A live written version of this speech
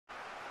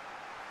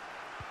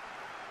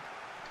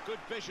Good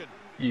vision.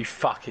 You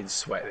fucking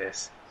sweat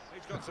this.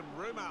 He's got some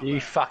room out You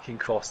there. fucking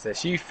cross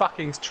this. You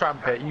fucking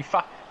tramp it. You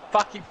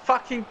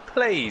fucking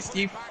please.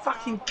 You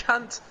fucking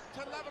cunt. To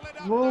level it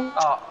up Whoa. now.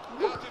 Oh.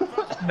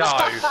 No.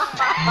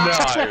 No.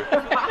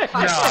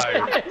 No.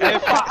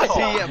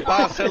 FC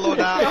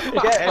Barcelona.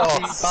 Get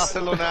FC lost.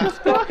 Barcelona.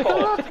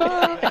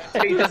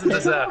 He doesn't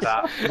deserve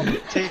that.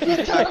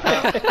 Tiki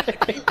Taka.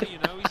 Keeper, you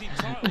know, he's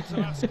entitled to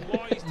ask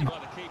why he's doing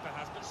what the keeper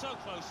has, but so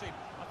close in.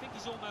 I think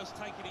he's almost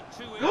taken it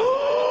too easy.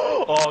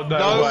 Oh, no,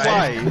 No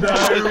way.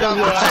 No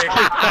way.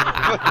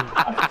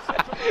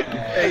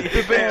 It's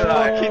a bit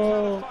like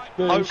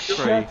The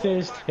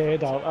shittest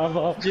head I've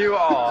ever.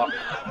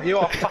 You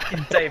are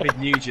fucking David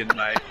Nugent,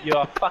 mate. You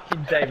are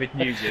fucking David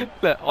Nugent.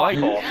 Look, I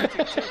No,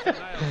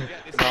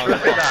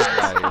 Look at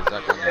that.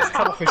 that. It's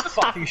come off his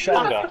fucking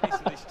shoulder.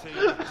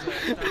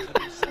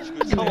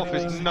 Come off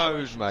his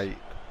nose, mate.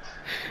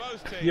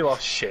 You are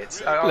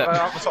shit.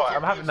 I'm sorry,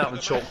 I'm having that one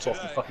chalked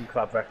off the fucking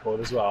club record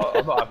as well.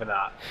 I'm not having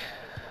that.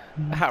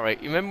 Harry,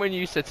 you remember when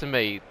you said to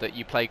me that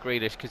you play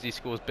Grealish because he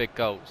scores big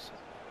goals?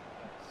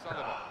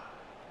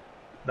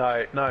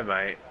 No,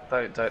 mate.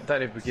 Don't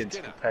even begin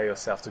to compare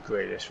yourself to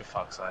Grealish, for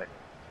fuck's sake.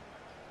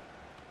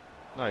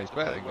 No, he's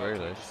better than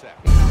Grealish.